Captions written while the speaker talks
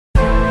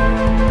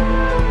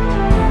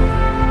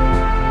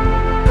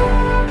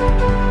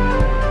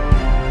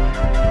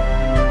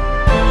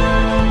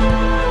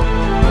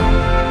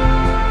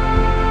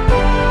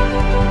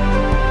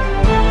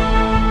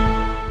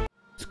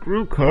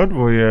No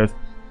convoy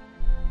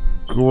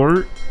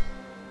escort.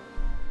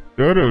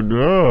 I don't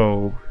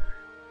know.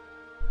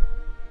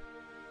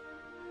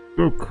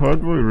 No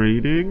convoy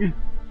rating.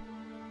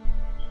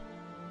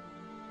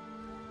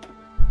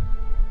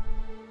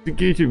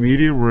 Engage a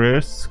medium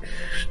risk.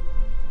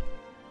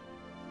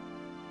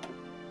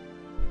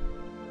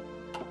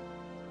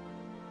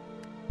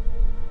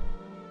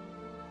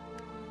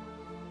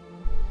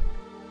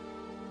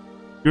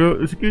 No,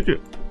 let's engage it.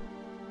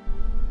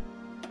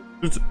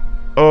 It's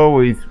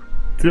always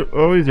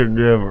or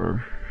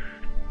never.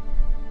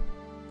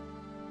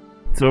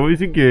 It's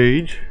always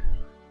engage.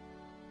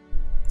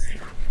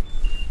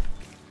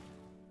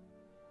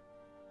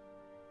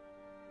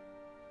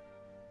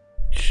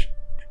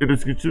 And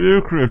let's get some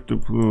aircraft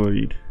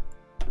deployed.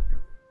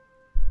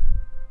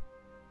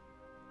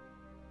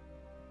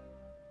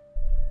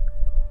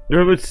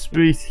 Now let's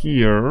space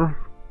here.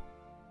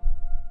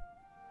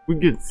 We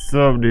get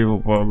some naval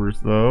bombers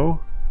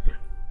though.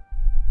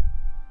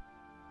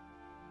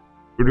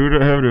 We do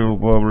not have naval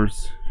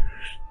bombers.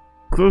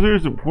 Close air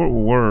support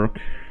will work.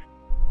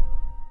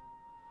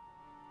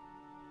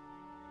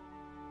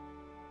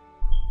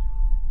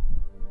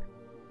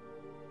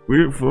 We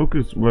didn't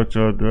focus much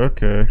on that.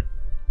 Okay.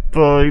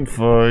 Fine,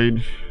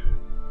 fine.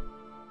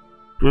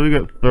 We only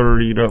got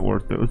 30, not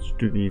worth it. Let's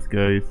do these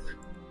guys.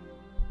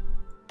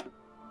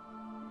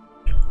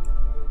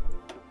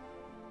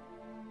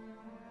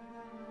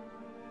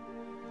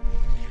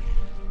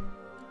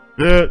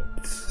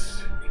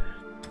 That's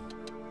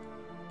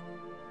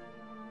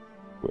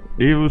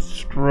naval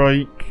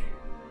strike.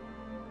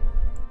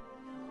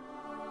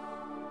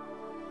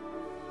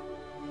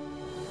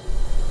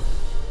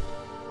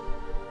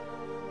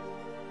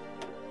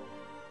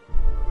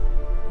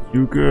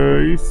 You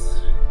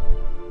guys.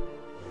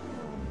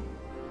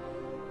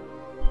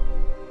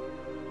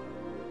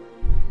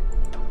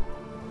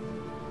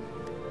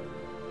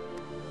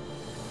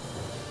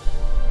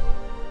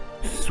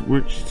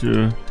 Switch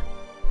to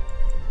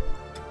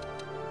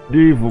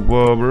naval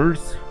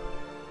bombers.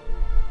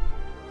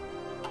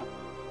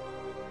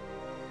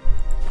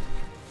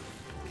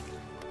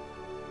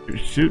 Your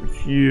ships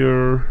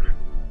here.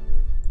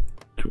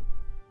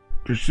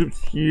 Your ships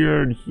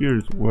here and here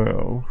as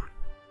well.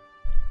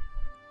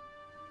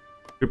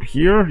 Up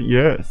here?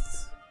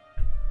 Yes.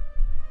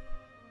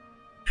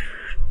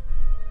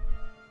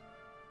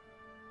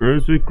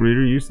 Whereas with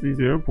greater use of these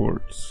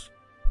airports.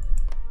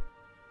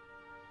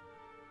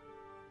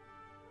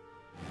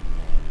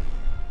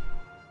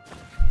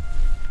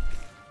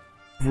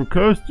 For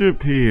Coast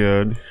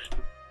Japan,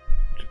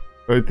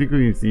 I think I'll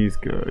use these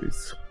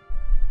guys.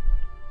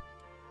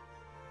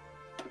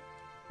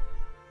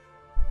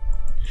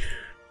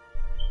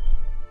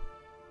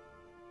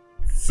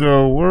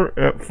 So we're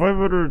at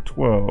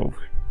 512.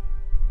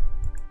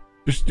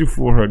 Just do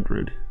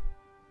 400.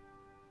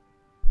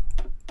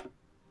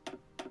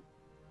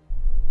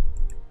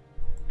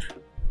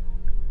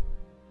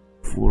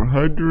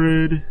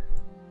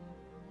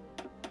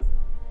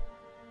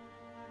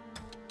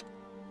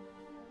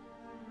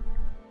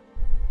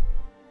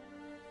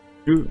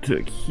 Go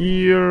to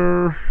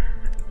here.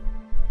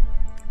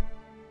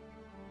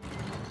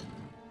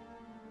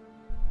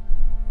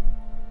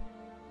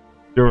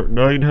 They're at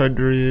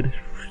 900.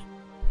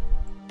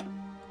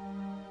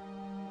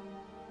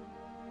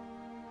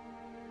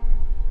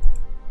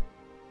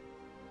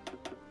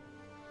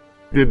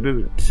 Did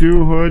another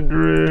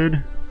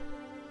 200.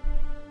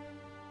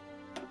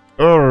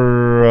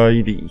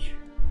 Alrighty.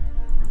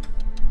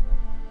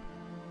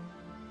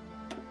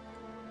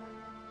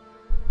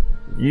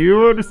 You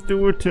want us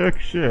to attack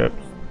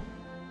ships?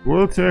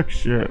 We'll attack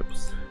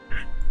ships.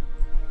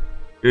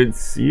 And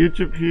Sea of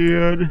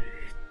Japan.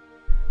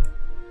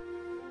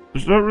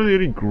 There's not really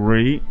any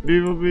great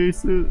naval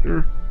bases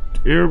or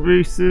air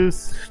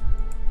bases.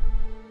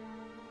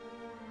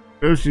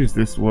 Let's use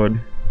this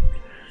one.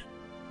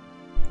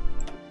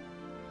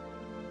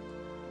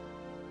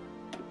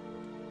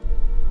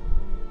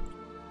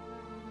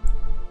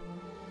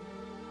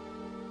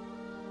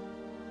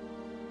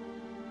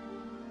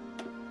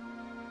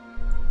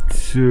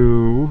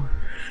 Two,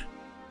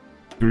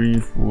 3,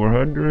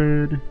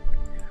 400.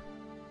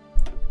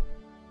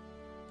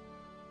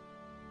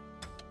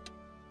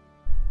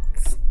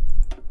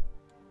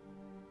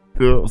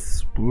 They'll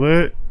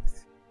split.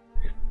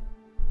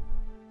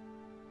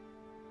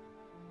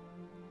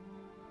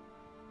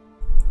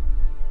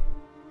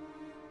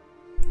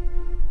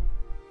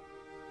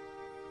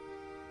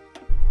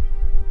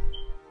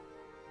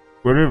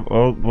 What if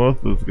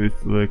both those guys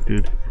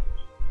selected?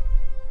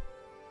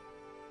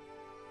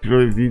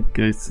 What if these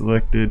guys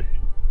selected?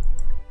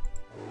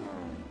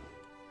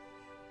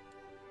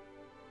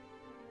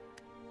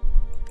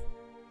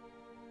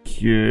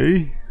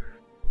 Okay.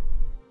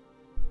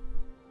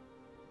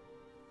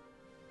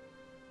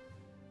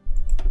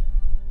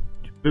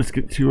 Let's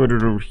get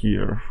 200 over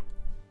here.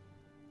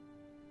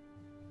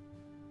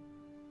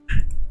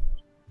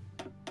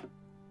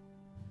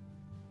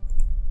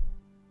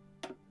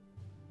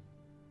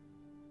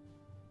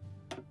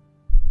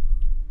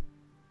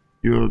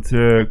 You'll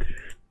attack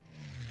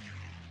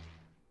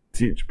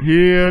See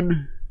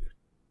Japan.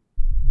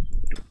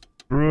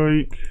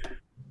 Right.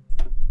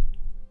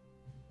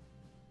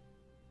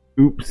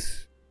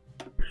 Oops.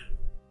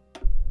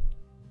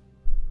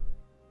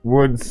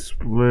 One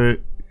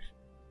split.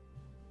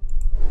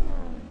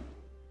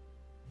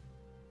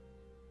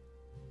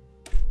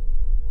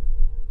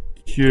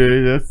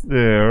 Okay, that's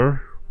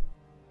there.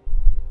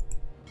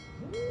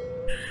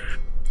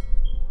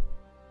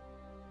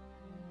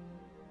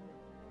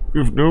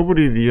 If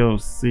nobody in the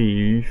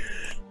LC,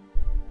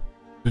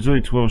 there's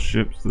only 12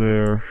 ships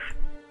there.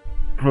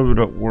 Probably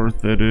not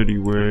worth it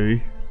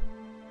anyway.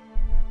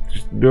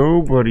 There's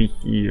nobody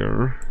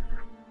here.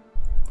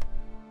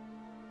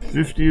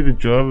 50 of the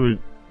Java.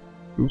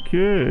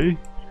 Okay.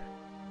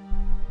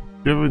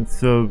 Devon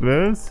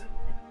Selbes.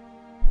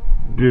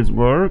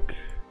 Bismarck.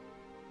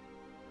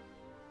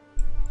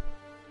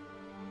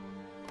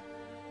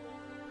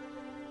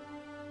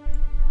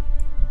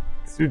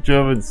 Let's do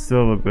Java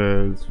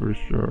Celebes for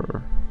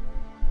sure.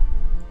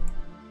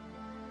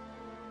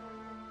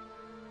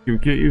 We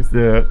can't use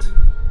that.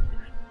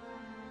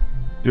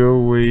 No,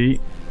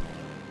 wait.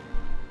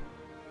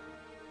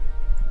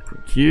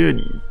 Can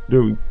you?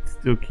 No, we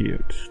still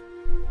can't.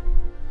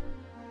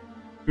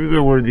 Who's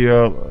one of the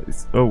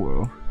allies? Oh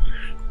well.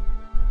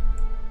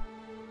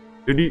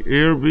 Any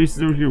air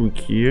bases over here we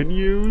can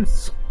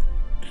use?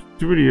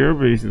 Too many air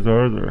bases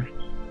are there?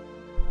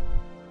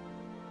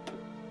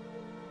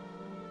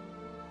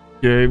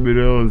 Okay,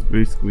 Manila is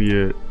basically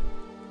it.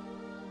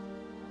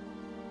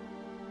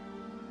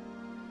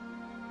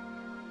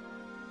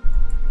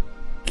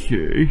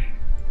 Okay.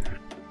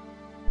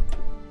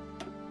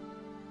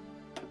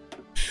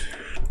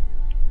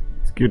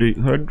 Let's get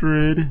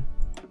 800.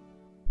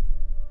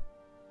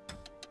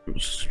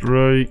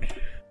 Strike.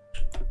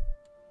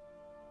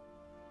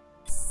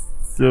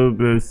 So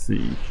let's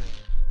see.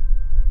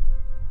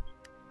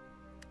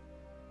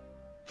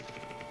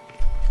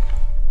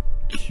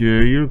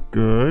 Okay, you're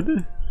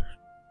good.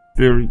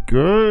 Very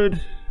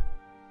good.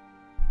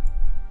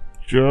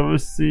 Java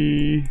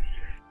C.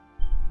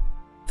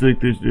 Take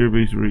this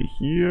airbase right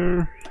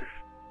here.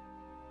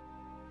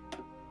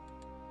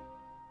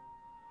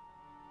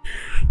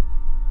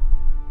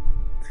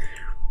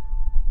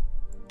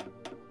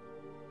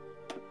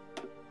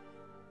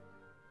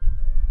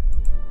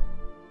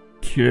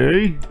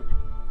 Okay.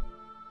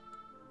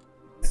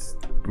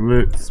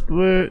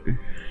 Split.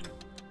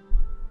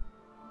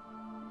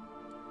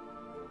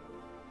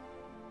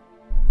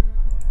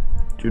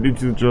 Get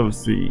into the Java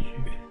C.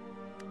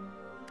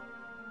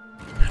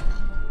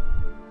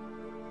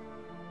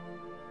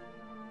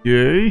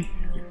 Okay.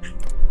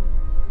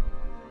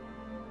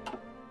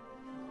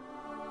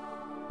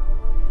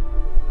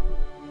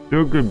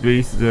 No good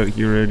bases out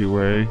here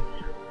anyway.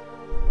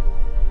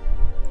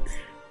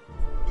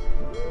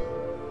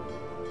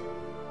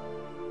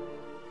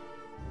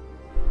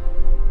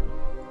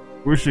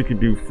 Wish I could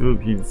do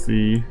Philippine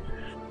Sea.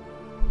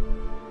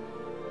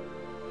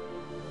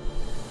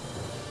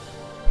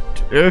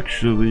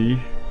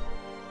 Actually,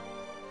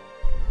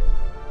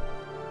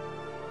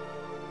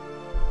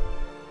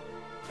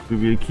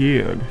 maybe I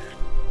can.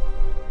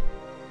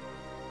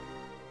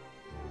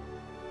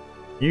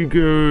 You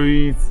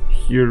guys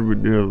here in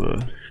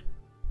Manila.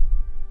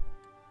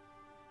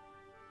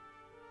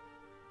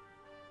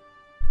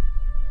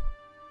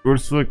 Or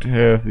select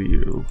half of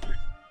you.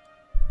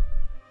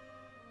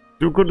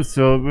 Don't go to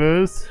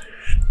Celebes.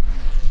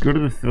 Go to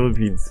the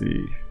Philippine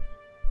Sea.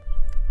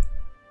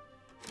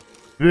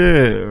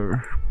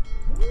 There.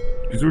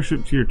 Because we're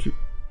shipped here too.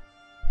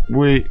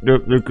 Wait,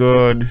 nope, they're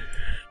gone.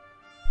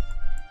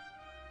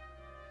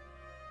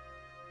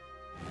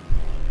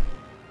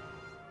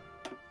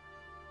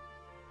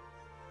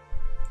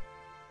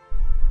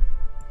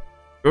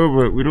 Oh,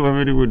 but we don't have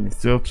anyone in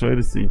South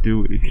China Sea,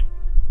 do we?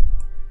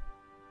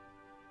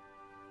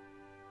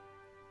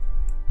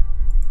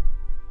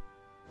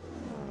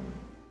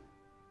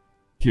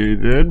 Okay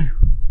then.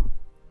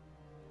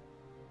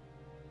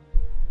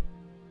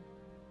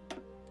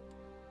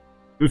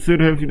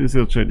 Instead of having to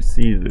South China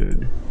Sea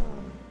then.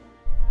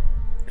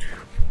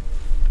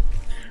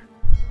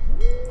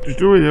 There's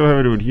no way they don't have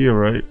anyone here,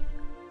 right?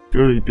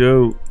 No, they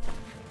don't.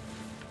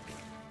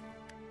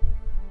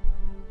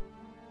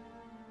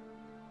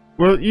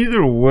 Well,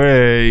 either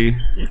way,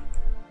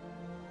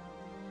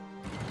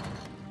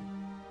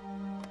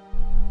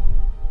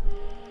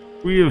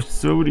 we have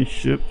so many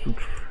ships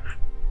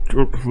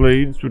or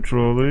planes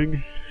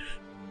patrolling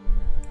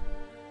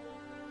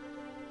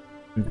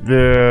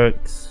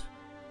that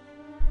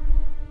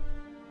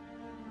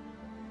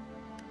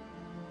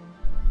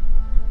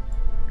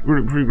we're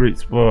in a pretty great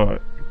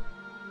spot.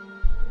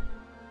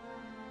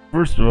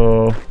 First of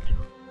all,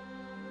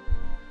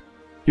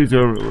 you guys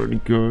are already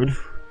good.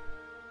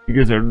 You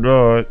guys are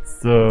not,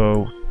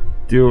 so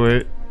do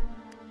it.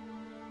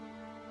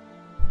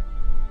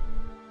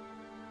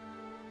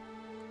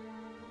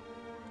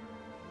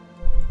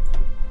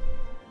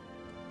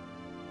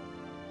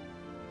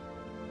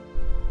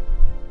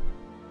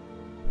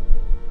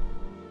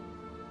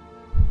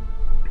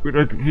 Good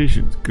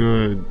occupation's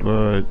good,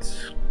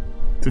 but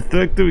The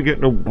fact that we get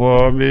no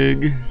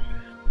bombing,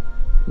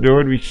 no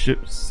enemy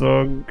ships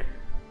sunk,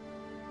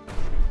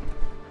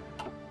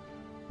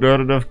 not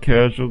enough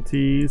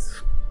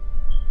casualties.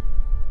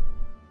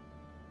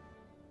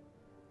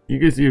 You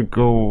guys need a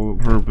goal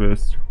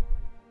purpose.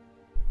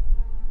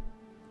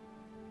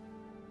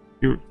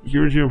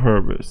 Here's your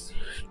purpose.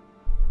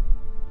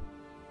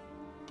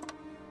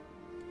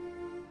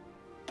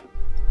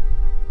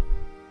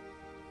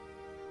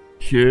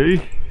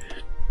 Okay.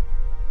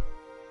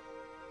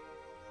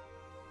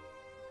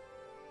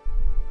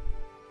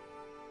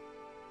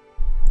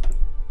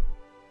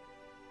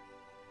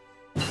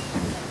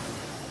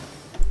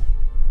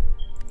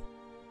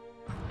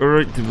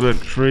 Alright,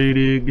 develop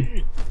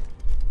trading.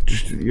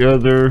 Just the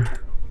other.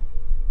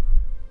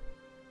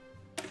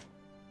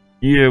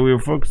 Yeah, we were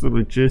focused on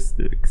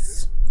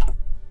logistics.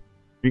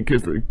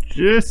 Because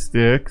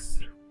logistics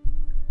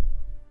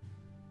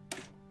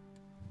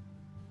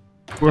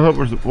will help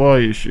our supply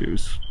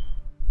issues.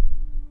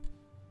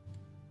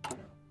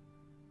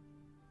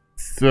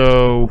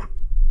 So,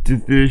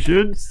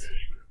 divisions,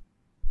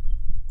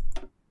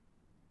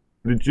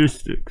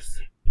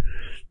 logistics.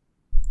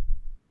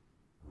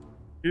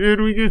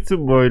 And we get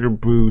some minor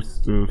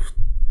boost of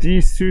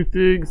these two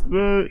things,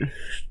 but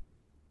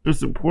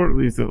just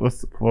importantly is that less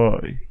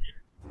supply.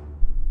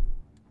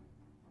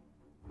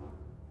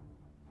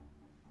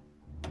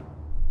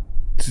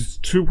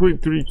 Just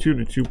 2.32 to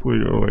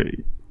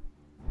 2.08.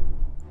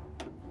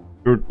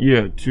 Or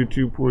yeah,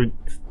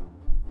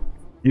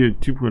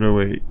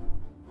 2.08.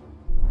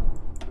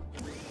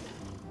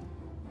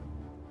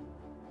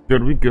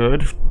 That'll be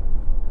good.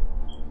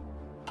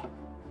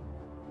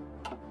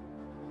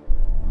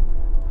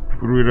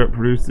 What are we not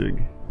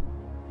producing?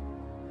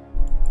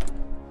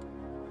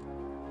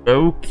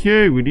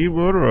 Okay, we need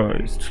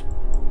motorized.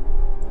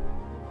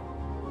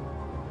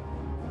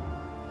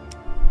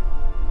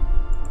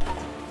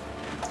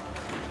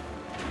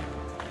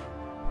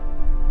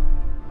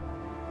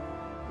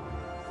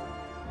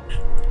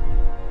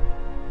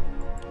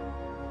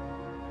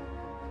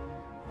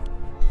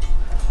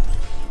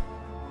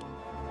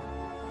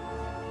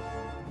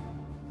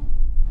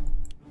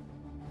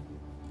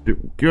 There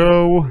we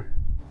go.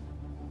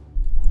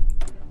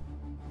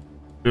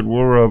 Good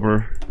war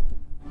rubber.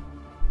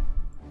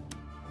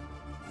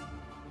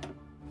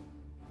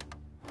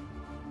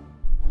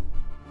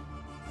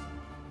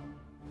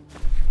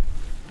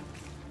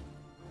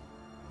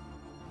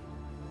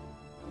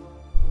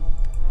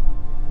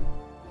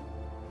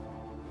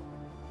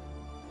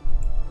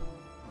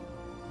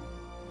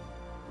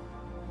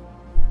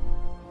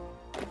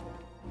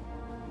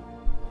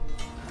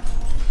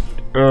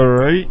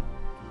 Alright.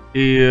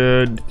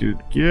 And do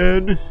it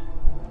again.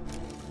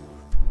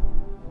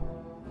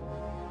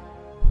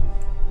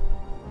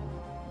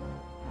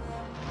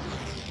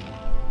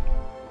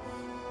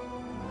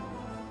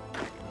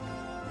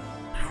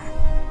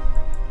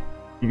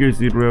 You guys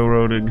need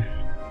railroading.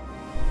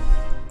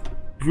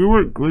 If we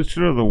weren't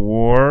glitching out of the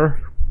war,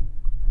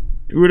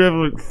 we would have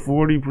like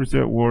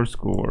 40% war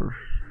score.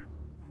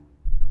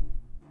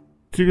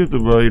 To get the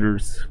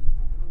miners.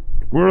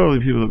 We're the only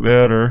people that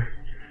matter.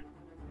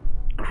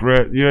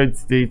 Crap, the United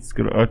States is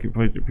gonna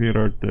occupy Japan,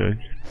 aren't they?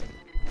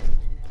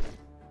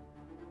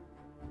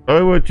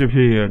 I want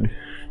Japan.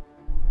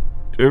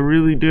 I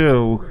really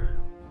do.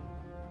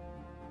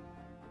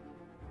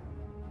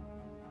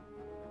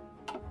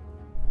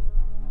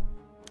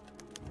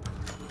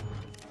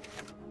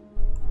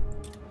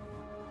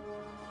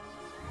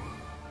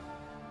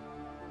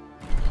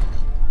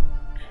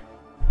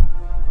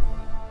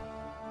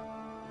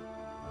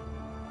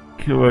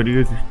 Come on,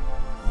 you guys.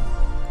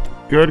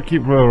 Gotta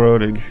keep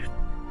railroading.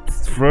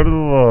 It's front of the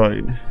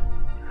line.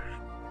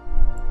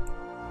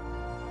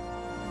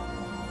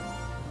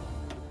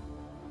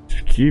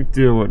 Just keep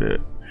doing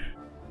it.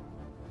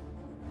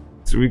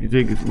 So we can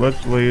take as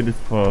much land as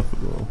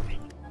possible.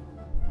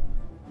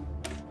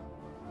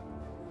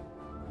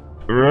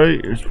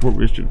 Alright, here's port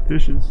mission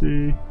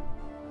efficiency.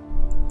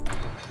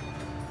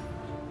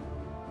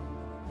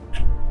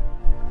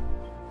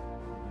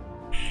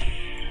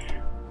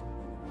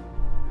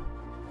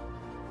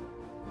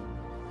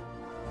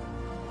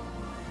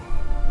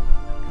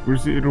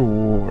 Where's the inner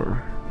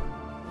war?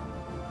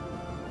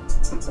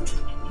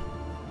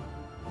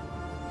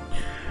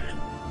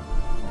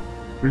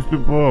 Where's the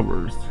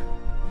bombers?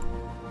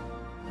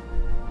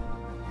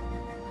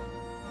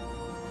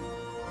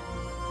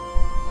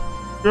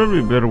 There's gotta be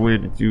a better way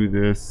to do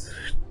this.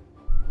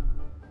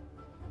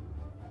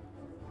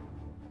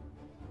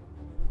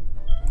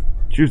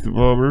 Choose the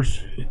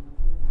bombers.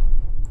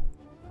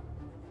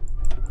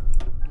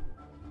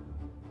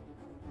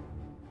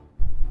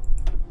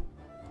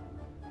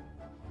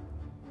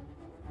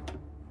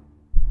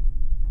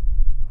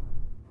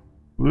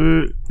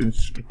 And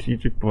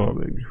strategic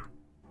bombing.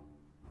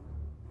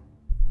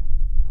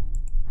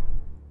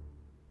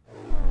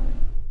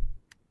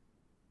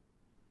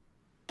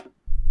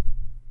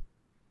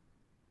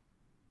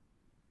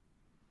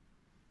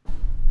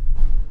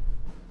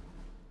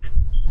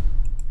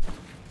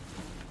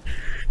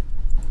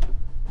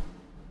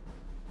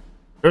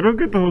 I I don't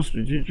get the whole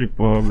strategic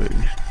bombing.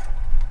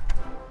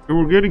 And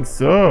we're getting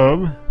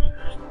some.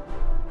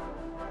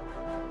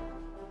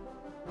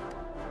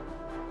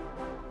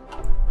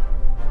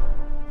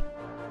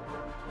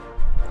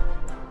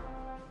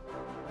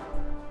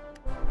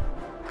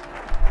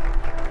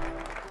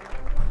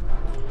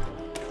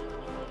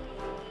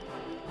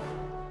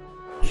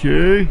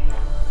 Okay.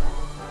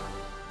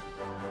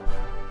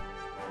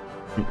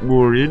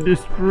 More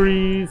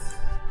industries.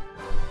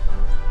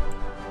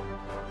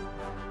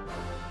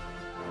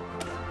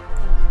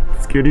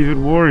 Let's get even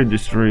more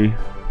industry.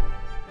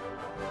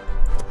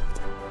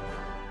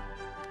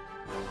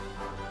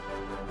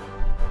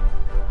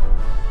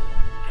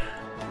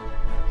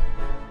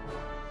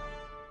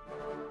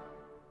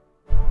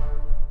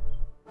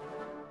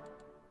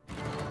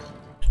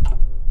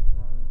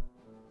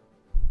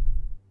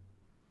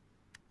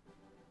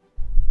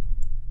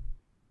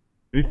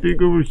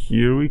 Anything over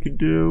here we could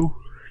do?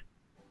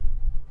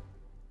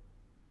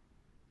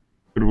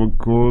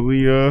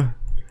 Mongolia.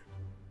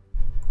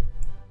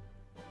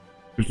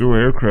 There's no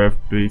aircraft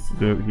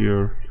bases out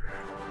here.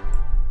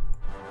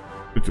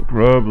 It's a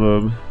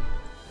problem.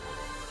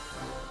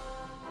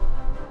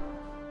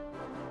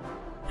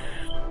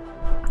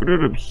 Put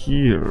it up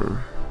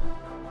here.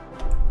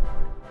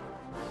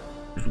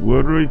 There's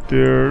one right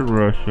there in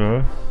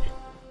Russia.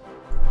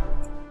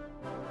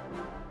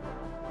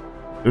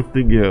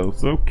 Nothing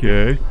else,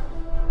 okay.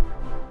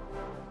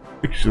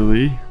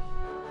 Actually,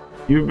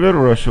 you better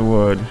Russia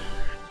one.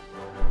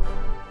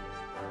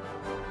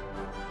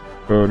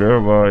 Oh,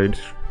 never mind.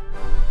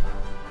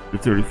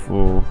 It's already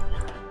full.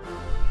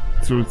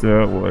 So is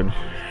that one.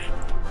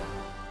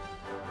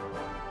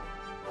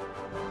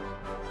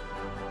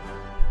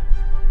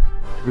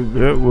 But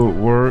that won't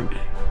work.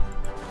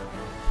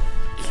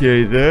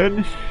 Okay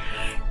then.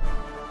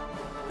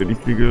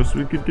 Anything else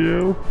we could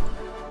do?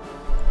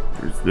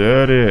 Or is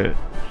that it?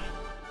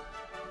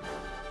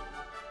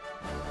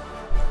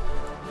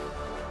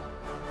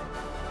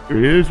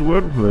 There is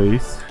one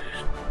place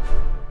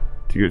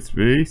to get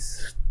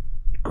space.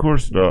 Of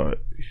course not.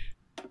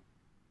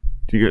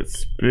 To get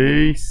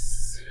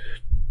space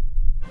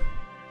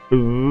a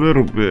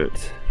little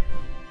bit.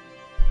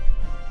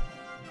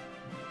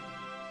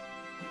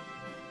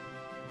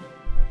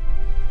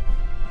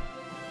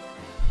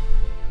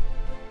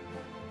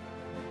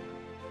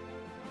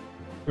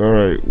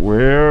 Alright,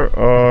 where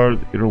are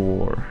the inner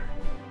war?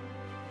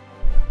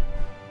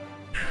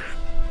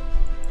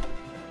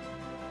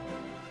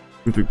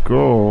 With a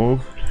goal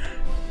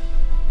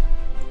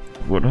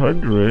of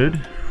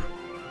 100.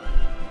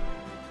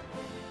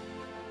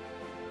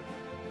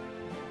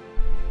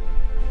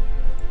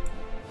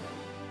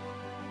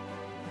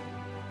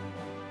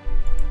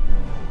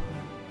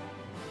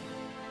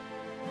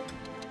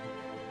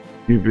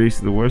 New base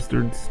in the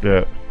western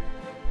steppe.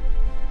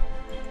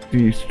 Do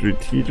you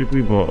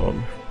strategically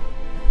bomb?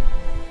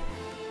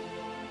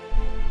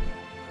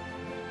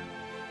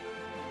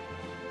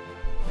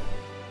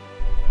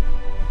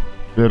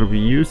 That'll be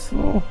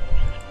useful.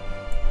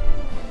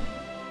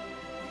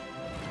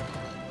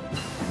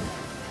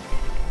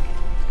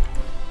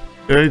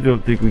 I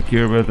don't think we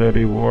care about that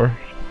anymore.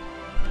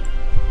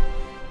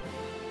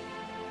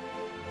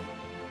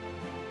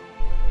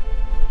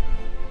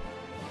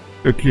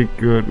 Okay,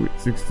 good. With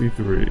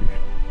 63.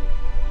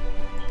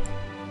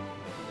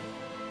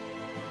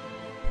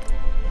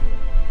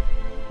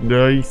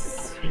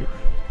 Nice.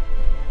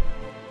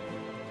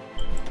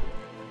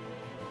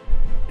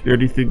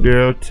 Anything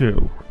now,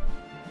 too?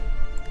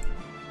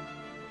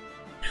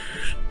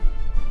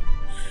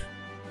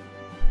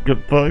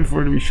 Got 5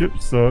 enemy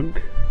ships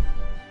sunk.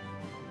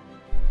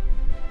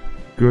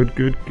 Good,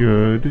 good,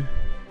 good.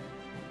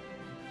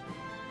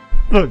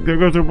 Look, there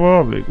goes our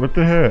bombing. What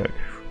the heck?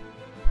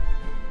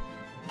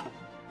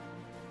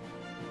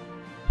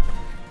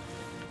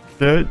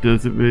 That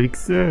doesn't make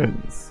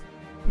sense.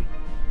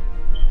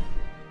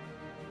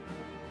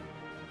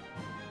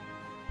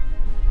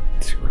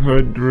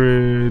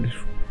 $200,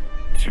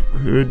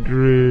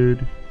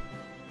 200,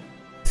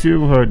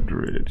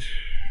 200.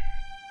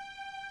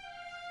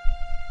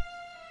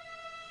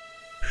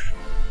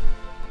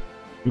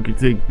 We can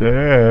take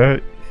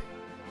that.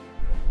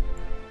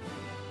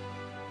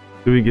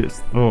 Do we get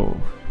full?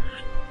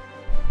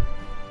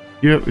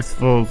 Yep, it's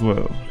full as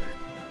well.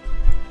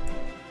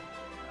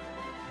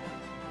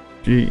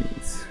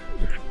 Jeez.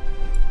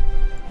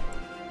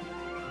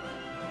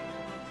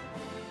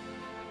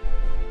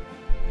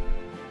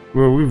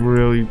 Well, we've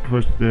really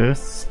pushed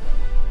this.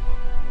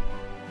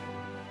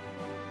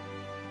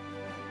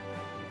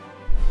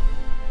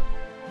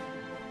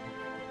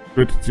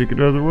 Good to take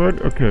another one?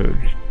 Okay.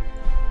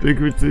 Think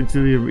it's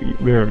into the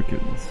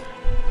Americans.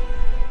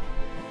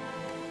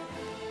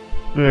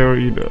 Fair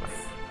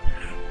enough.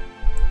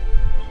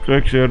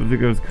 Actually, I don't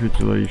think that was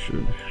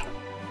capitulation.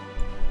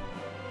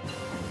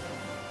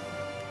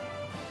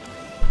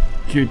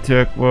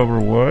 Q-Tech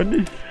Bomber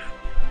 1.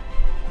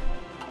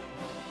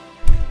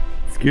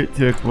 Let's get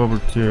Tech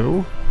Bomber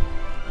 2.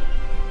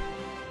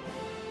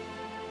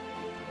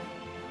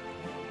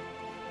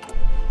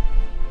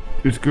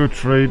 Let's go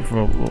trade for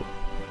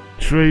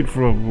trade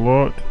for a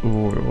lot of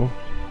oil.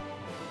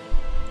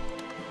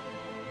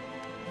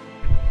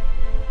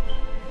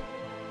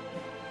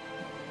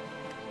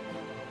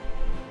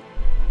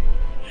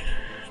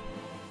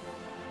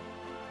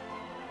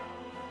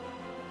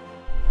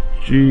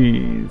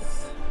 Jeez.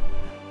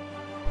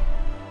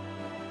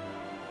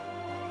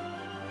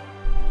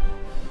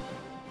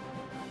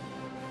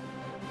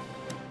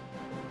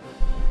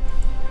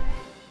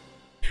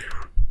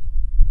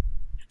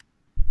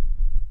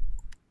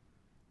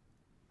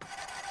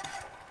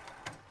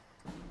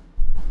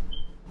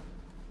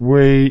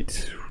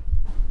 Wait.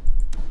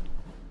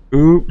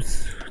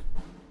 Oops.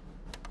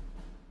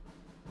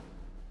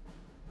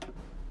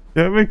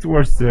 That makes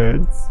more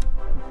sense.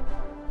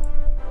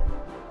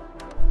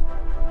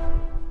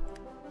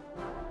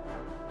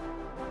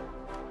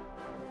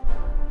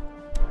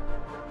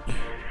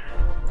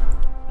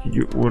 You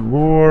get one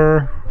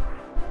more.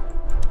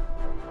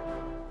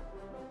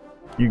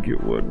 You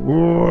get one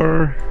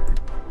more.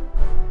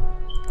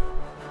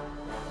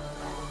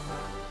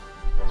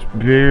 It's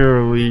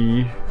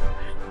barely.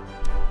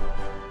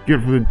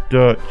 Good for the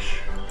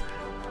Dutch.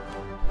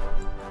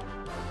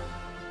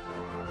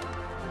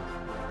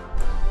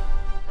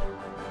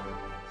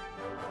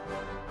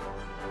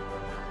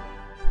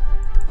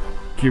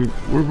 Okay,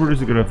 we're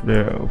producing enough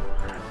now.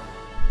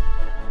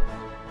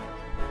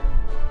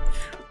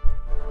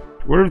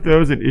 What if that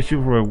was an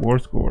issue for my war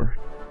score?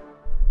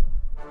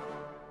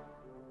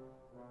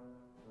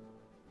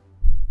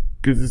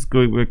 Because it's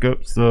going back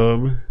up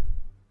some.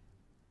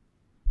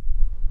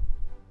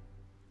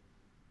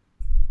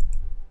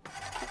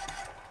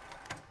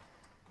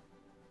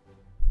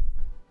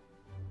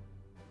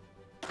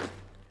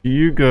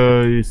 You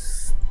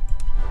guys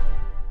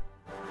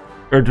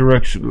are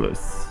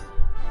directionless.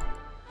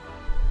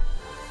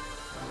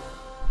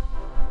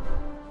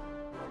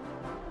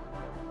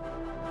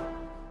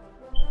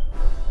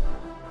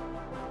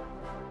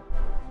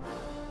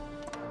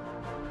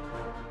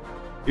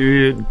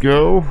 And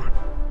go,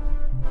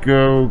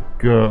 go,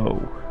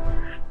 go.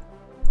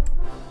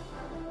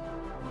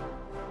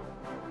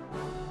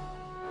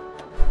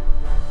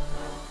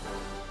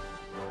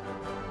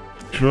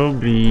 Control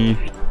B.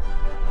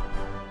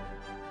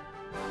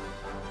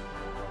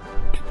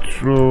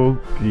 Control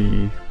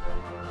B.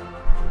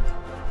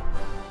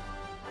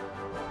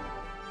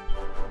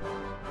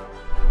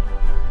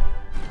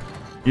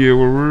 Yeah,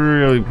 we're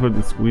really putting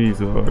the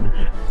squeeze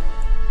on.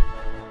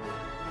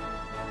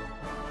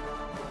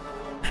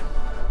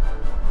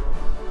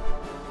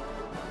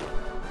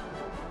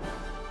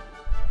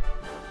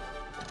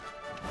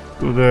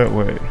 Go that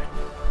way.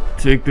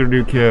 Take their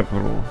new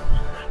capital.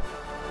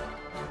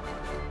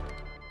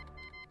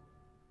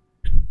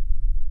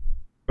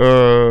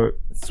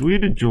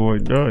 Sweden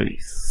joined.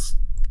 Nice.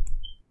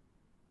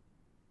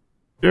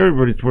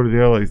 Everybody's part of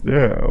the Allies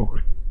now.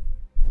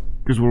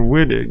 Because we're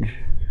winning.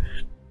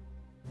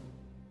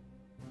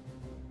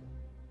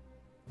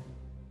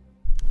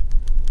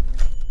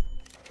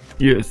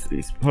 Yes,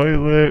 ace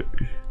pilot.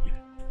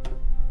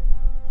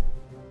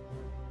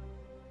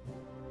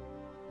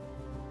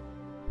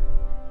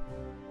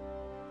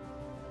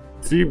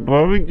 See,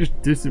 bombing just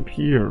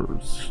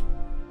disappears.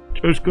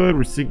 I'm just glad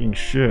we're sinking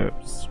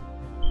ships.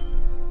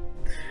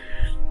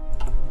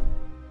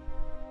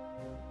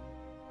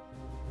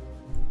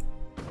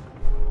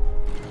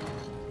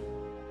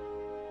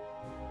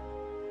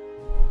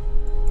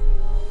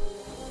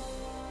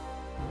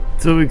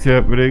 Something's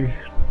happening.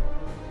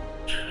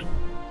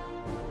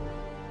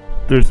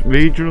 There's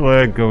major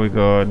lag going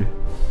on.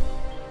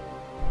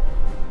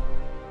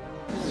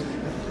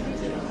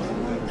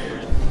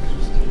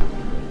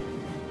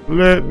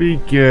 Let me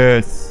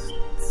guess.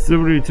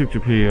 Somebody took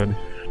Japan.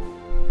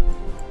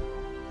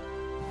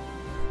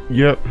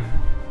 Yep.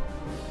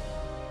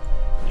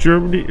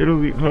 Germany,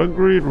 Italy,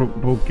 Hungary,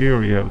 and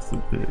Bulgaria have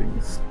some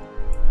things.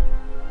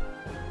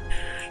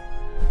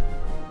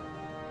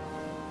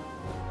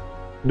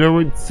 No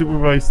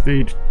unsupervised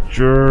stage,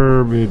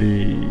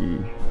 Germany.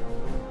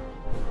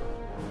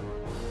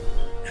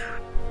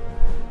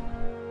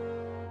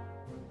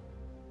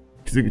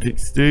 Because they can take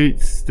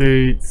states,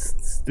 states,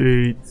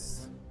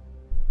 states.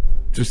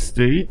 Just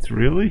states?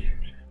 Really?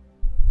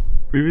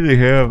 Maybe they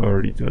have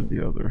already done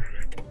the other.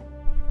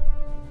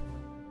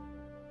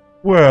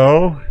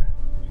 Well,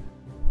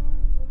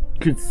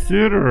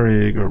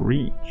 considering a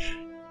reach.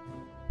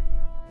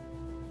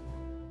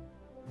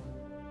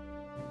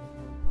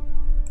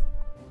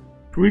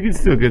 We can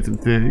still get some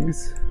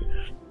things.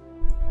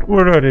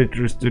 We're not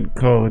interested in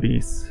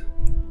colonies.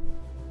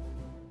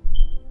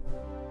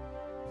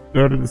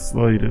 Not in the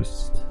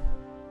slightest.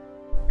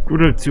 We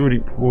don't have too many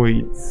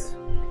points.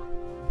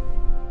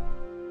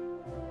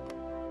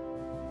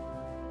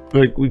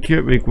 Like, we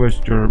can't make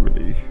West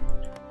Germany.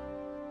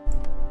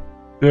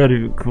 Not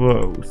even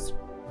close.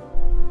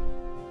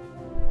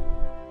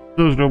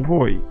 There's no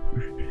point.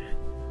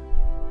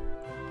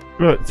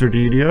 But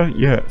Sardinia,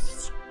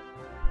 yes.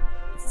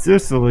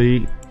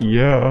 Sicily,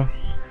 yeah.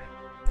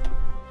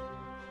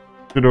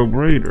 It's a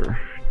no-brainer.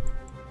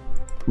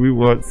 We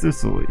want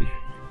Sicily.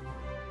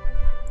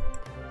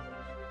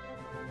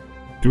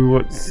 Do we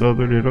want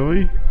southern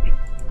Italy?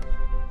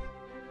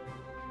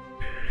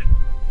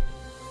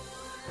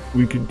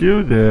 We could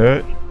do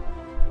that.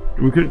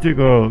 We couldn't take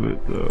all of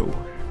it though.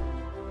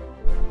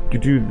 We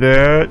could do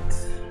that.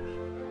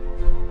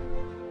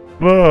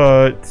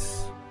 But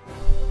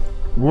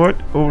what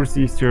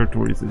overseas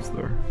territories is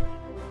there?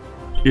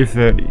 If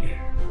any.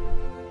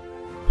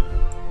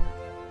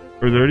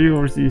 Are there any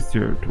overseas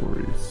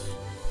territories?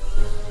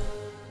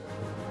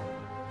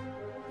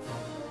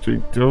 I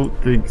don't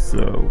think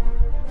so.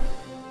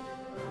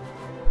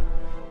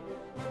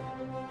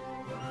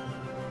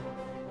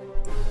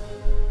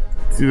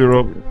 It's either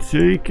all been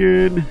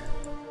taken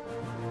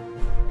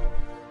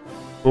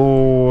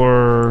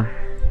or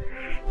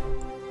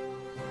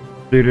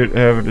they didn't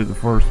have it in the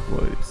first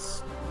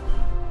place.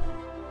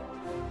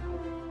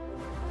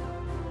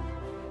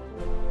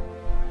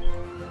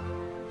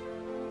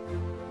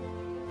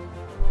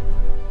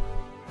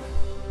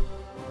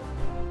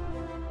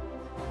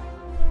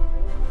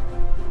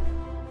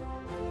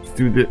 Let's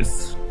do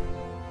this.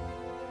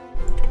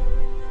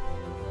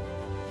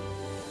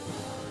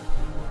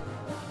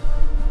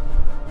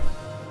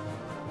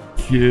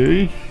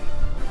 Okay.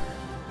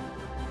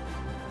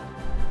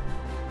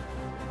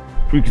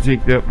 We could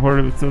take that part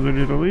of southern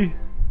Italy.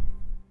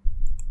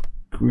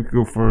 We could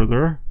go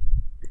further.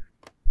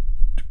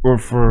 Or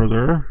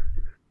further.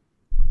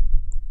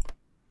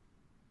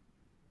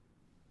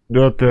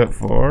 Not that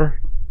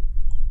far.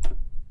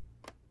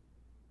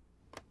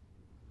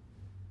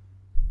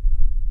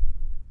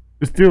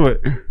 Let's do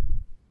it.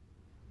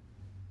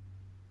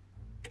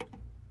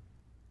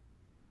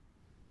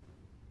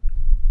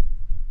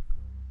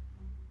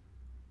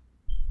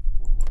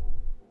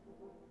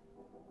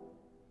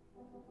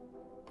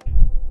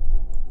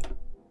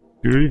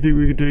 Is there anything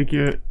we can take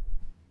yet?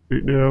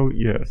 Right now,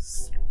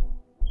 yes.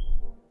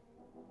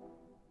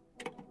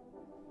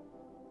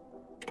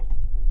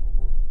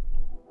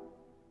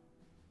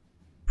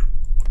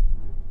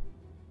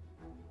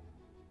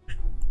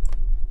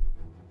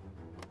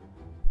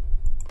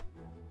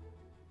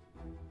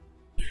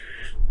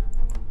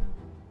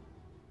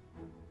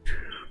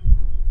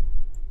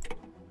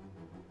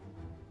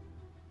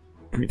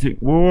 Can we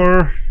take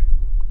more?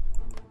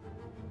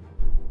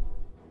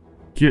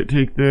 Can't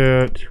take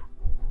that.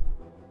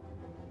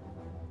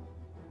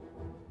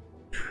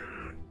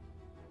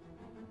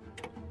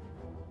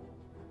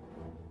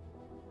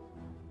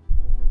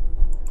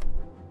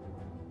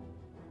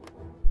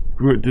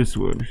 What this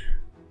one?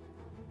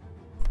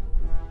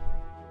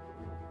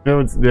 That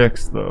one's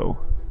next though.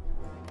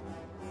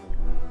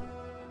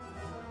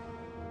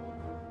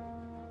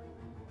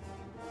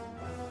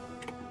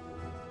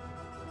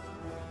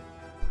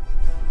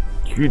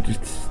 You could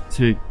just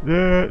take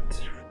that.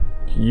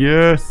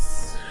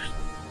 Yes.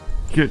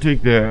 Can't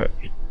take that.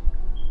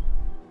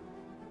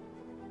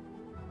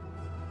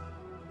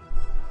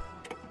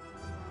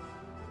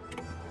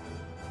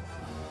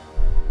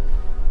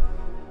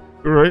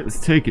 Alright, let's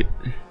take it.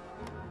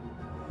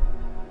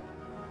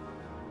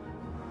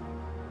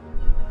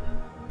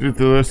 Is it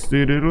the last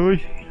state in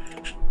Italy?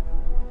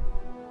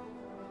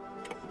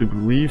 I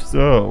believe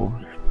so.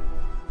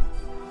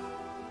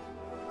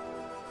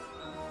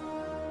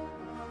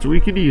 So we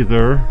can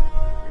either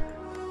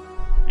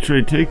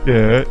try to take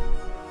that.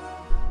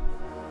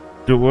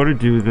 Don't want to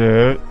do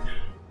that.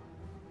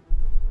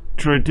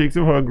 Try to take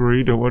some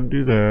Hungary. Don't want to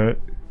do that.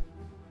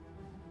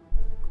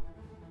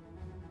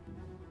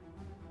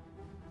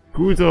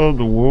 Who's on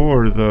the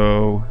war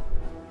though?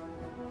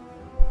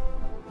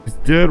 Is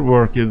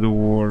Denmark in the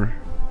war?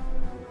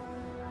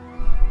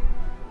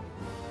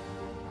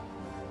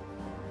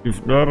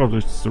 If not, I'll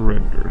just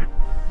surrender.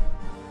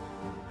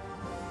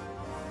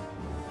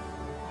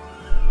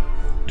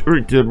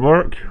 Alright,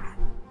 Denmark.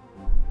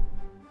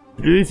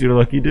 Today's your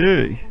lucky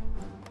day.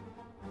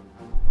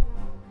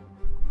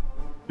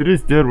 It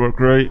is Denmark,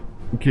 right?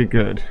 Okay,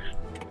 good.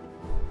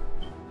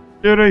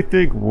 Then I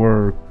think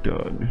we're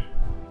done.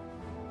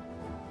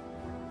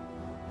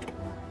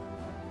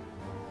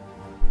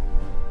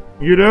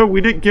 You know, we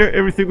didn't get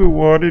everything we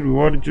wanted. We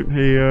wanted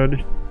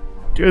Japan.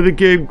 Yeah, the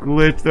game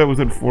glitched. That was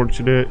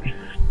unfortunate.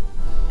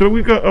 So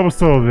we got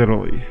almost all of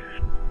Italy.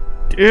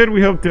 And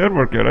we helped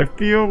Denmark out. I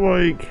feel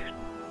like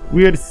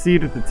we had a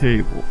seat at the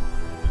table.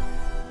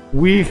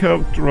 We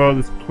helped run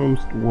this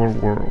post-war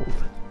world.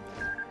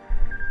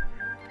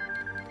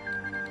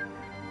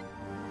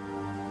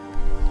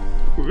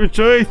 Which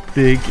I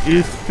think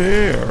is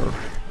fair.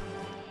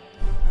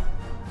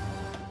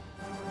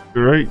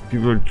 Alright,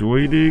 people are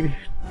joining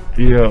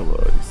the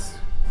Allies.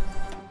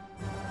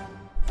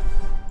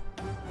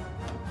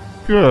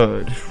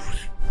 Good.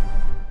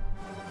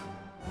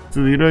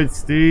 So the United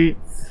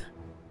States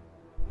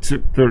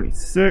took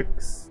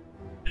 36.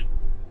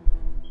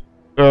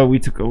 We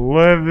took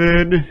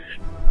 11.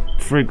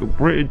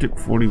 Franco-Britain took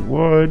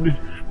 41.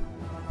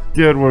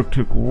 Denmark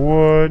took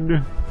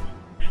 1.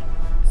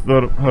 It's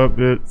not a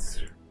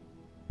puppets.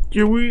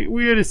 Yeah,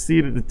 we had a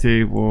seat at the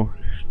table.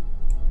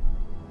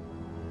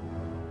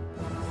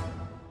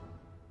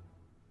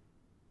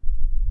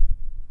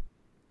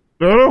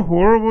 Not a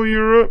horrible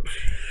Europe.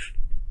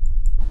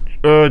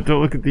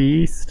 Don't look at the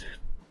east.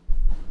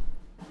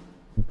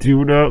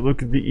 Do not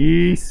look at the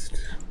east.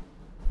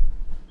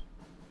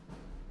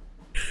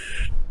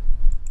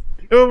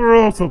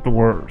 Overall, it's not the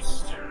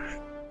worst.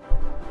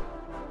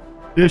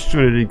 This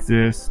shouldn't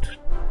exist.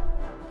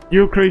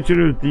 Ukraine should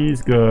have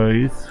these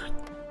guys.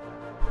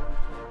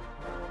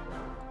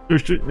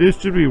 This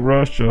should be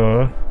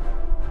Russia.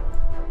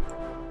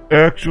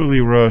 Actually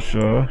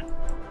Russia.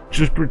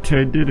 Just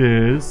pretend it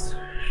is.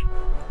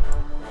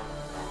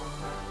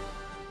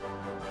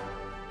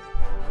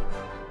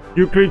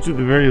 Ukraine should at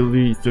the very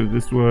least have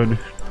this one,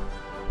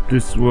 and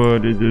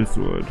this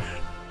one.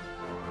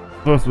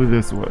 Plus with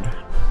this one.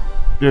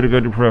 Get a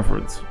good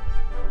preference.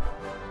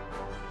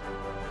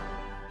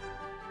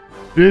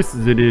 This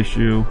is an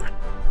issue.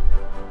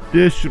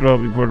 This should all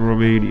be part of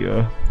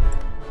Romania.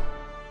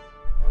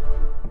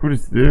 What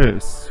is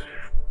this?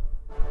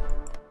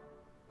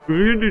 If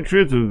we're gonna do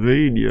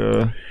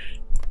Transylvania,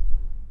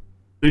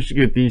 they should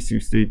get these two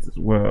states as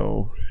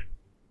well.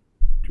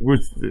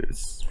 What's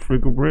this?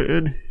 Franco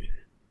Britain?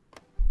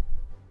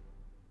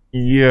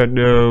 Yeah,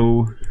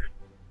 no.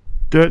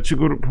 That should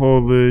go to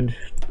Poland.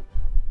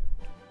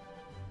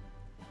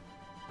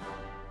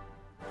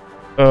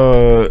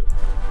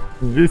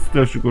 This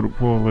stuff should go to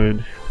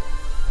Poland.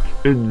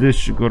 And this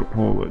should go to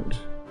Poland.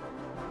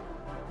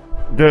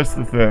 That's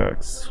the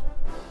facts.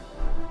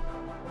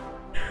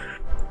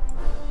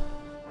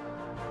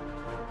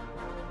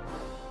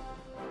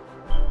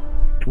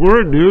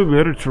 We're a new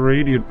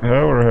Mediterranean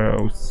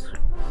powerhouse.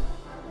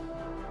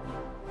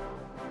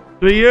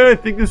 So yeah, I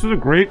think this was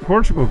a great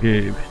Portugal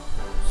game.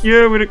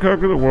 Yeah, we didn't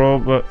conquer the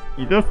world, but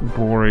that's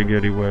boring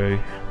anyway.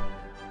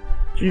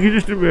 You can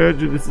just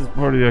imagine this is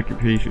part of the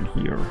occupation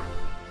here.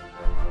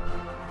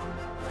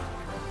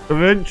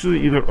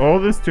 Eventually, either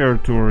all this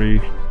territory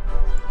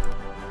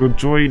will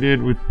join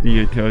in with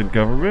the Italian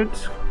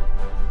government,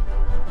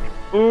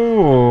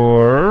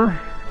 or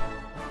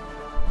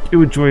it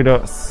would join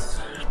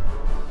us.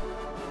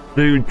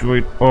 They would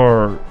join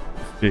our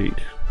state.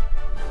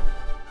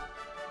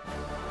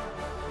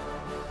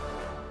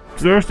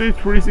 Because our state's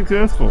pretty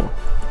successful.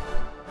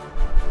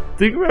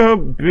 Think about how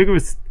big of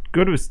a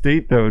good of a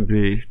state that would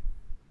be.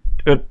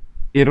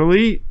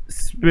 Italy,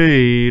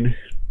 Spain,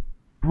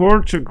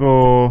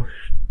 Portugal,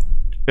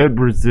 and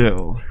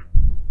Brazil.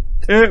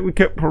 And we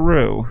kept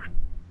Peru.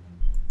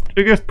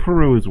 I guess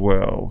Peru as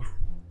well.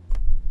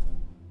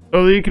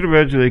 Although you can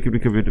imagine they could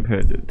become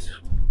independent.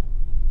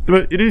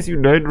 But it is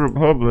United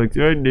Republic,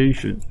 United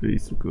Nations,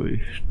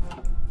 basically.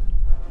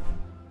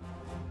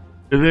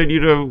 And then, you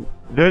know,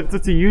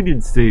 that's a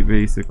union state,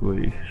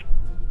 basically.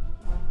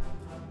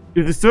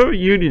 If the Soviet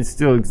Union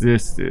still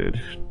existed,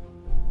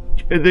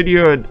 and then you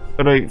had,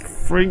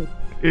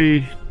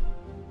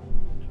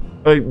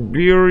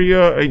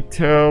 Iberia,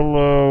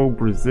 Italo,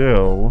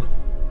 Brazil,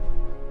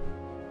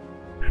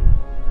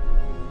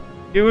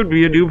 it would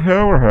be a new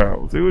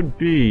powerhouse. It would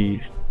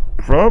be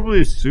probably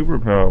a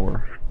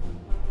superpower.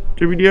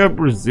 I mean, yeah,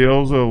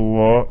 Brazil's a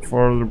lot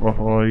farther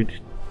behind.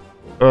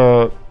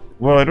 Well,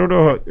 I don't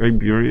know how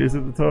Iberia is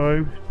at the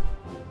time,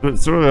 but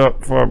it's sort of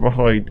not far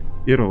behind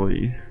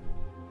Italy.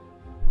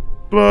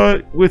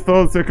 But with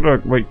all this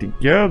economic might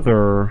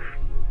together,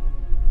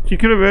 you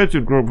can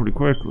imagine growing pretty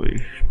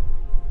quickly.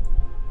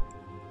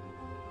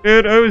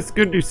 And I was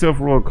gonna do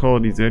self-rule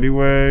colonies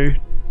anyway,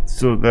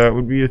 so that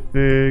would be a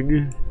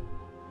thing.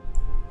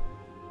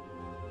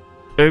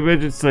 I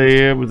imagine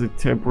Siam was a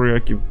temporary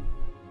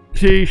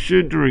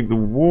occupation during the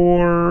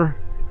war.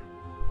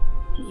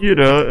 You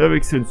know, that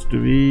makes sense to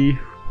me.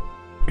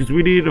 Because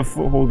we need a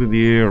foothold in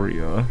the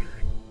area.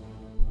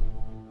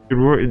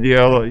 And we're in the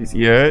Allies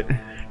yet.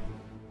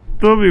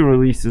 They'll be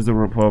released as a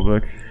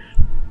republic.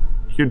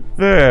 In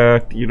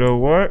fact, you know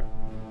what?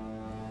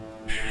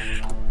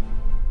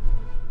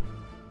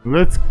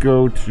 Let's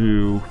go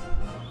to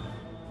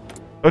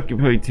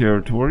occupied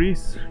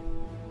territories.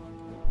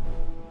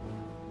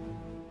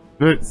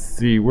 Let's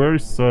see,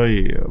 where's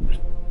Siam?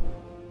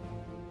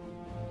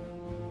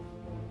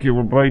 Okay,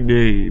 we're by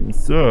name,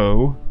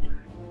 so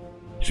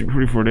should be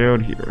pretty far down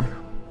here.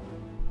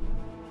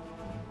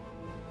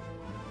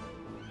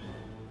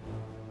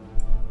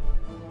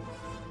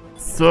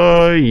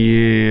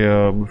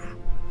 Siam,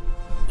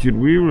 should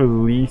we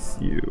release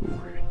you?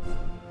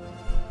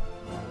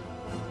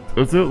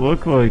 Does it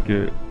look like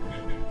it?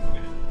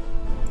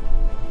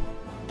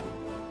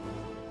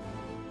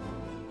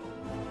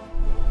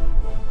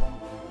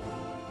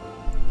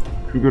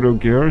 Kugano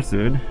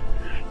Garrison.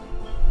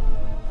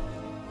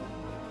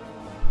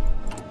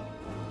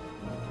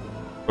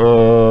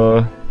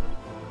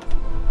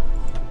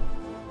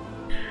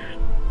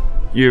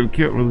 You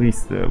can't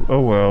release them.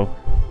 Oh well.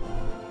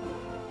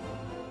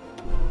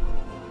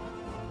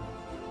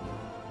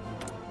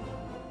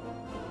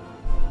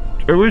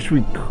 I wish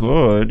we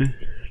could.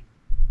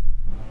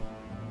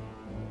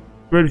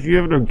 But if you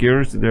have no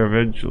garrison there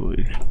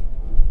eventually.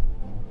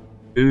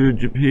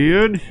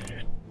 Japan?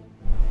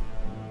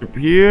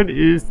 Japan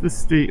is the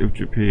state of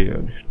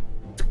Japan.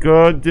 It's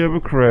god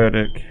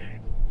democratic.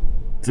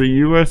 It's a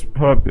US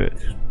puppet.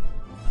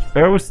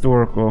 How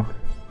historical.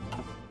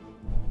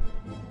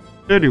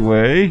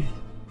 Anyway,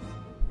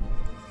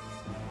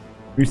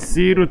 we've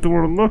seen what the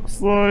world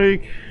looks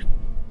like.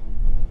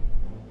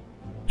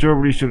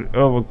 Germany should,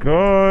 oh my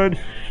god.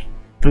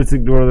 Let's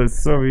ignore that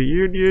Soviet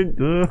Union.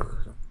 Ugh.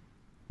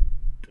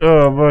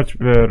 Oh, much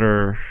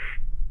better.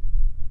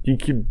 You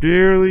can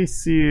barely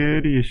see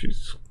any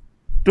issues.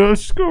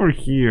 Let's just go over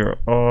here.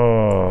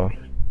 Oh.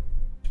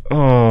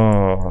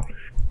 Oh.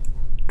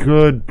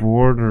 Good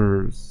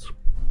borders.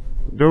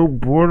 No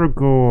border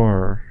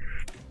gore.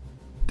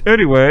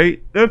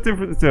 Anyway, that's it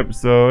for this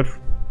episode.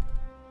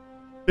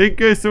 Thank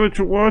you guys so much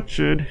for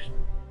watching.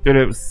 And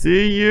I'll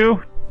see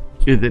you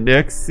in the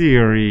next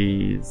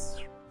series.